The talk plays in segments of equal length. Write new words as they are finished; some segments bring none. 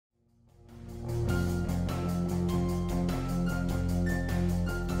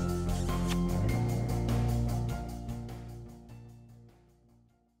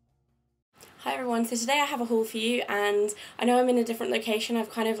Hi everyone, so today I have a haul for you, and I know I'm in a different location. I've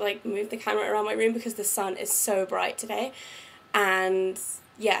kind of like moved the camera around my room because the sun is so bright today, and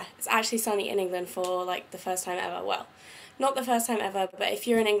yeah, it's actually sunny in England for like the first time ever. Well, not the first time ever, but if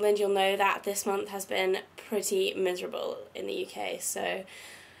you're in England you'll know that this month has been pretty miserable in the UK, so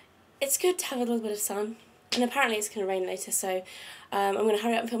it's good to have a little bit of sun. And apparently it's going to rain later, so I'm going to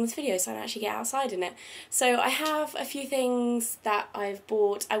hurry up and film this video so I can actually get outside in it. So I have a few things that I've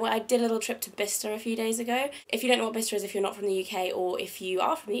bought. I did a little trip to Bicester a few days ago. If you don't know what Bicester is, if you're not from the UK, or if you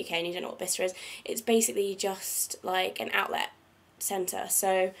are from the UK and you don't know what Bicester is, it's basically just like an outlet centre.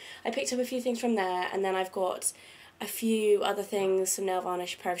 So I picked up a few things from there, and then I've got a few other things, some nail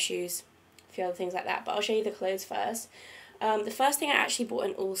varnish, a pair of shoes, a few other things like that. But I'll show you the clothes first. The first thing I actually bought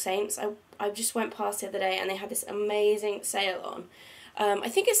in All Saints, I just went past the other day and they had this amazing sale on. I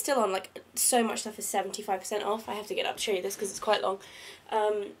think it's still on, like so much stuff is 75% off. I have to get up to show you this because it's quite long.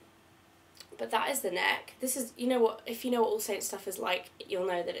 But that is the neck. This is, you know what, if you know what All Saints stuff is like, you'll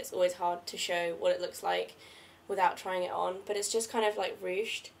know that it's always hard to show what it looks like without trying it on. But it's just kind of like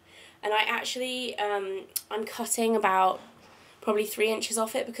ruched. And I actually, I'm cutting about probably 3 inches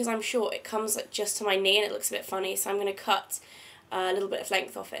off it because I'm short. It comes like just to my knee and it looks a bit funny, so I'm going to cut a little bit of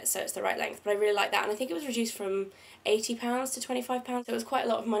length off it so it's the right length. But I really like that, and I think it was reduced from £80 to £25, so it was quite a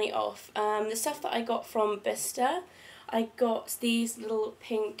lot of money off. The stuff that I got from Bicester, I got these little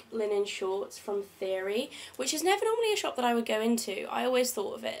pink linen shorts from Theory, which is never normally a shop that I would go into. I always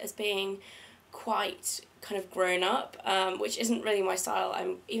thought of it as being quite kind of grown up, which isn't really my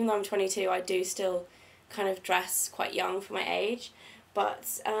style. Even though I'm 22, I do still kind of dress quite young for my age,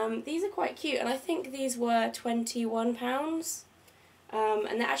 but these are quite cute, and I think these were £21,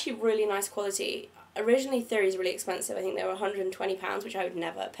 and they're actually really nice quality. Originally Theory is really expensive. I think they were £120, which I would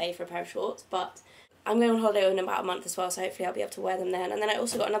never pay for a pair of shorts, but I'm going on holiday in about a month as well, so hopefully I'll be able to wear them then. And then I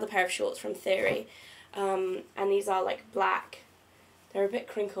also got another pair of shorts from Theory, and these are like black. They're a bit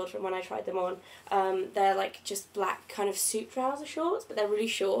crinkled from when I tried them on. They're like just black kind of suit trouser shorts, but they're really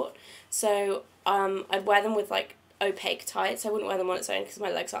short. So I'd wear them with like opaque tights. I wouldn't wear them on its own because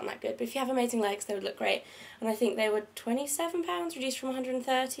my legs aren't that good. But if you have amazing legs, they would look great. And I think they were £27, reduced from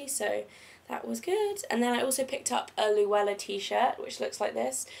 130, so that was good. And then I also picked up a Luella t-shirt, which looks like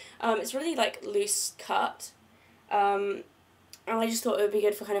this. It's really like loose cut. And I just thought it would be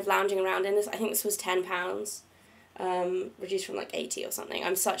good for kind of lounging around in this. I think this was £10. Reduced from like 80 or something.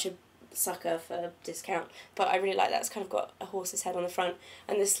 I'm such a sucker for discount, but I really like that. It's kind of got a horse's head on the front,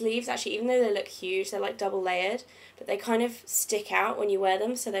 and the sleeves actually, even though they look huge, they're like double layered, but they kind of stick out when you wear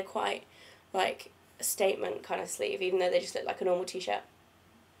them, so they're quite like a statement kind of sleeve, even though they just look like a normal t-shirt.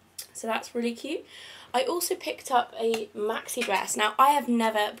 So that's really cute. I also picked up a maxi dress. Now, I have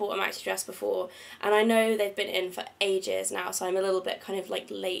never bought a maxi dress before, and I know they've been in for ages now, so I'm a little bit kind of like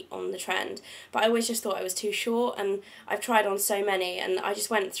late on the trend, but I always just thought I was too short, and I've tried on so many, and I just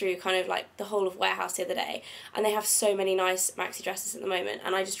went through kind of like the whole of Warehouse the other day, and they have so many nice maxi dresses at the moment,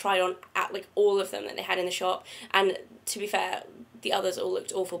 and I just tried on at like all of them that they had in the shop, and to be fair, the others all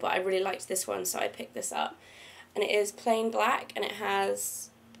looked awful, but I really liked this one, so I picked this up. And it is plain black, and it has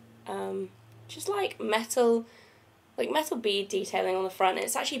just like metal bead detailing on the front, and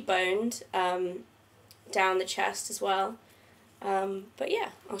it's actually boned down the chest as well. But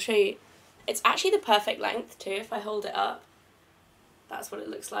yeah, I'll show you. It's actually the perfect length too. If I hold it up, that's what it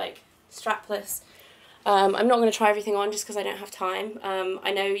looks like. Strapless. I'm not going to try everything on just because I don't have time.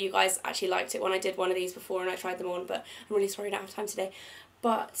 I know you guys actually liked it when I did one of these before and I tried them on, but I'm really sorry I don't have time today.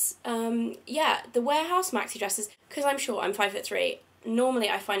 But yeah, the Warehouse maxi dresses, because I'm short, I'm 5'3", normally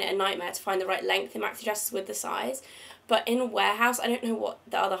I find it a nightmare to find the right length in maxi dresses with the size, but in Warehouse, I don't know what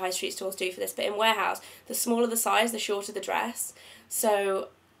the other high street stores do for this, but in Warehouse, the smaller the size, the shorter the dress. So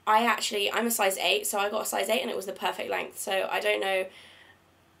I'm a size 8, so I got a size 8 and it was the perfect length. So I don't know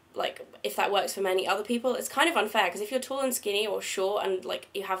like if that works for many other people. It's kind of unfair because if you're tall and skinny or short and like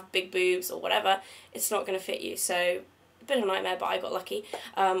you have big boobs or whatever, it's not going to fit you. So a bit of a nightmare, but I got lucky,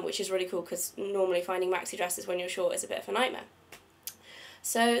 which is really cool because normally finding maxi dresses when you're short is a bit of a nightmare.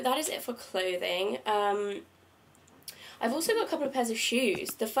 So that is it for clothing. I've also got a couple of pairs of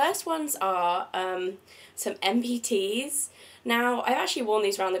shoes. The first ones are some MBTs. Now, I've actually worn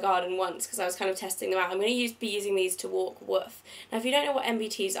these around the garden once because I was kind of testing them out. I'm going to be using these to walk woof. Now, if you don't know what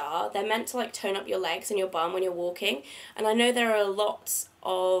MBTs are, they're meant to like tone up your legs and your bum when you're walking. And I know there are lots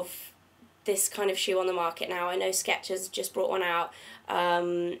of this kind of shoe on the market now. I know Skechers just brought one out.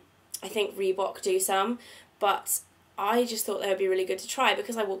 I think Reebok do some, but I just thought they would be really good to try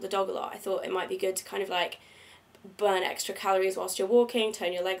because I walk the dog a lot. I thought it might be good to kind of like burn extra calories whilst you're walking,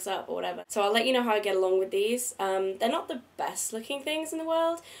 tone your legs up or whatever. So I'll let you know how I get along with these. They're not the best looking things in the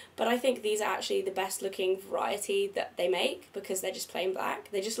world, but I think these are actually the best looking variety that they make because they're just plain black.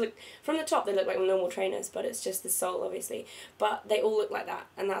 They just look, from the top they look like normal trainers, but it's just the sole obviously. But they all look like that,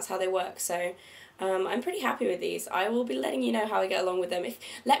 and that's how they work. So I'm pretty happy with these. I will be letting you know how I get along with them.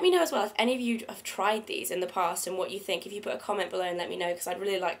 Let me know as well if any of you have tried these in the past and what you think. If you put a comment below and let me know, because I'd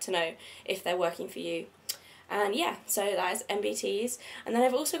really like to know if they're working for you. And yeah, so that is MBTs. And then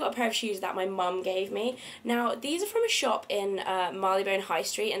I've also got a pair of shoes that my mum gave me. Now, these are from a shop in Marylebone High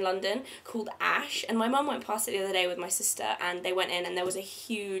Street in London called Ash. And my mum went past it the other day with my sister, and they went in and there was a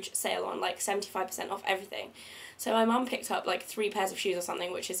huge sale on, like 75% off everything. So my mum picked up like 3 pairs of shoes or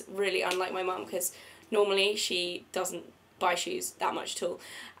something, which is really unlike my mum because normally she doesn't buy shoes that much at all,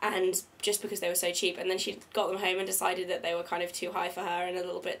 and just because they were so cheap. And then she got them home and decided that they were kind of too high for her and a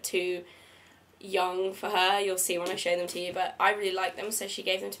little bit too young for her. You'll see when I show them to you, but I really like them, so she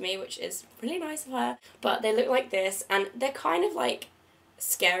gave them to me, which is really nice of her. But they look like this, and they're kind of like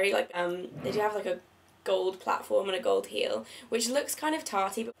scary, like they do have like a gold platform and a gold heel, which looks kind of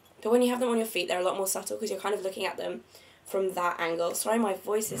tarty, but when you have them on your feet they're a lot more subtle because you're kind of looking at them from that angle. Sorry, my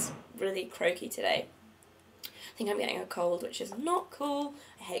voice is really croaky today. I think I'm getting a cold, which is not cool.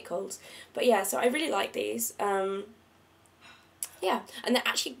 I hate colds. But yeah, so I really like these. Yeah, and they're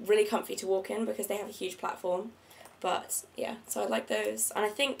actually really comfy to walk in because they have a huge platform. But yeah, so I like those. And I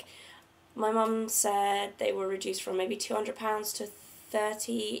think my mum said they were reduced from maybe £200 to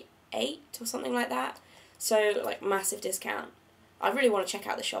 38 or something like that. So like massive discount. I really want to check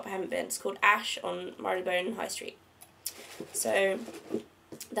out the shop. I haven't been. It's called Ash on Marylebone High Street. So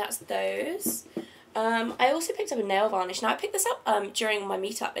that's those. I also picked up a nail varnish. Now I picked this up during my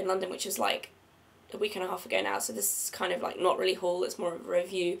meetup in London, which was like a week and a half ago now, so this is kind of like not really haul, it's more of a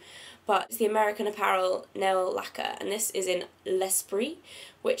review, but it's the American Apparel nail lacquer, and this is in L'Esprit,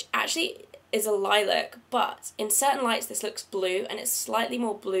 which actually is a lilac, but in certain lights this looks blue, and it's slightly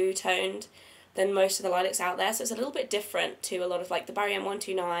more blue toned than most of the lilacs out there, so it's a little bit different to a lot of like the Barry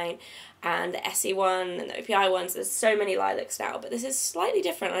M129 and the SE one and the OPI ones. There's so many lilacs now, but this is slightly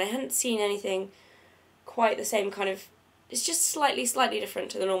different, and I hadn't seen anything quite the same kind of. It's just slightly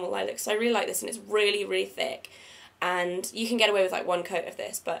different to the normal lilac, so I really like this, and it's really, really thick, and you can get away with like 1 coat of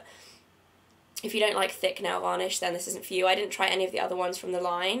this, but if you don't like thick nail varnish, then this isn't for you. I didn't try any of the other ones from the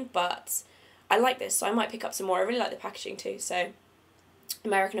line, but I like this, so I might pick up some more. I really like the packaging too, so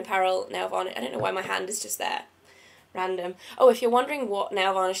American Apparel nail varnish. I don't know why my hand is just there. Random. Oh, if you're wondering what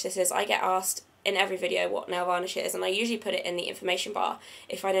nail varnish this is, I get asked in every video what nail varnish it is, and I usually put it in the information bar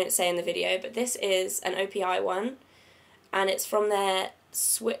if I don't say in the video, but this is an OPI one, and it's from their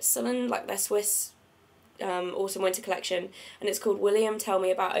Switzerland, like their Swiss autumn winter collection, and it's called William Tell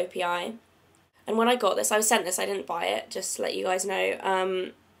Me About OPI. And when I got this, I was sent this, I didn't buy it, just to let you guys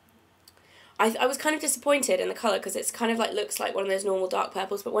know. I was kind of disappointed in the colour because it's kind of like looks like one of those normal dark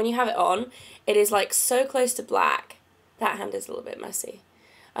purples, but when you have it on, it is like so close to black. That hand is a little bit messy.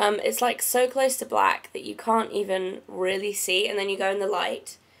 It's like so close to black that you can't even really see, and then you go in the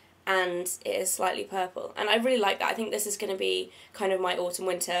light and it is slightly purple, and I really like that. I think this is going to be kind of my autumn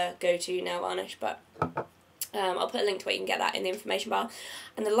winter go-to nail varnish, but I'll put a link to where you can get that in the information bar.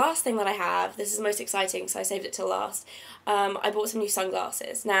 And the last thing that I have, this is the most exciting, so I saved it till last. I bought some new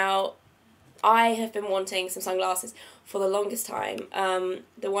sunglasses. Now I have been wanting some sunglasses for the longest time.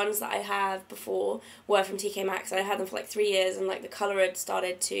 The ones that I have before were from TK Maxx, and I had them for like 3 years, and like the colour had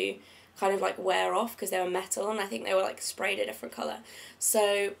started to kind of like wear off because they were metal, and I think they were like sprayed a different colour.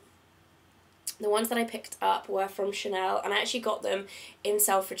 So the ones that I picked up were from Chanel, and I actually got them in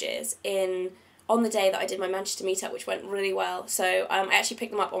Selfridges on the day that I did my Manchester meetup, which went really well. So I actually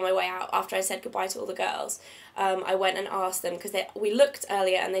picked them up on my way out after I said goodbye to all the girls. I went and asked them, because we looked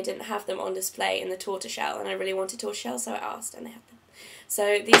earlier and they didn't have them on display in the tortoiseshell, and I really wanted tortoiseshell, so I asked and they had them.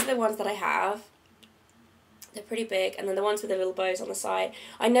 So these are the ones that I have. They're pretty big, and then the ones with the little bows on the side.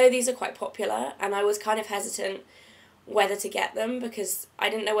 I know these are quite popular, and I was kind of hesitant whether to get them because I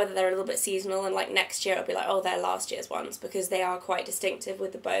didn't know whether they're a little bit seasonal, and like next year I'll be like, oh, they're last year's ones, because they are quite distinctive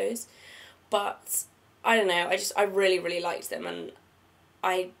with the bows. But I don't know, I really, really liked them, and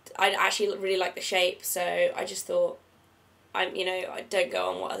I actually really like the shape, so I just thought, I don't go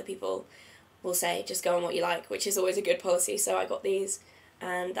on what other people will say, just go on what you like, which is always a good policy. So I got these,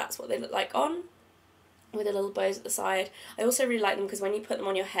 and that's what they look like on, with the little bows at the side. I also really like them because when you put them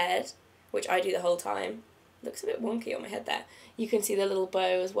on your head, which I do the whole time, looks a bit wonky on my head there, you can see the little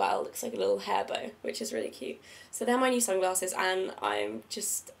bow as well, looks like a little hair bow, which is really cute. So they're my new sunglasses, and I'm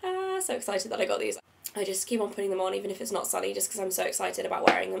just so excited that I got these. I just keep on putting them on even if it's not sunny, just because I'm so excited about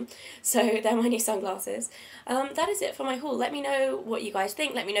wearing them. So they're my new sunglasses. That is it for my haul. Let me know what you guys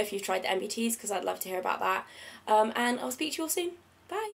think. Let me know if you've tried the MBTs, because I'd love to hear about that. And I'll speak to you all soon. Bye!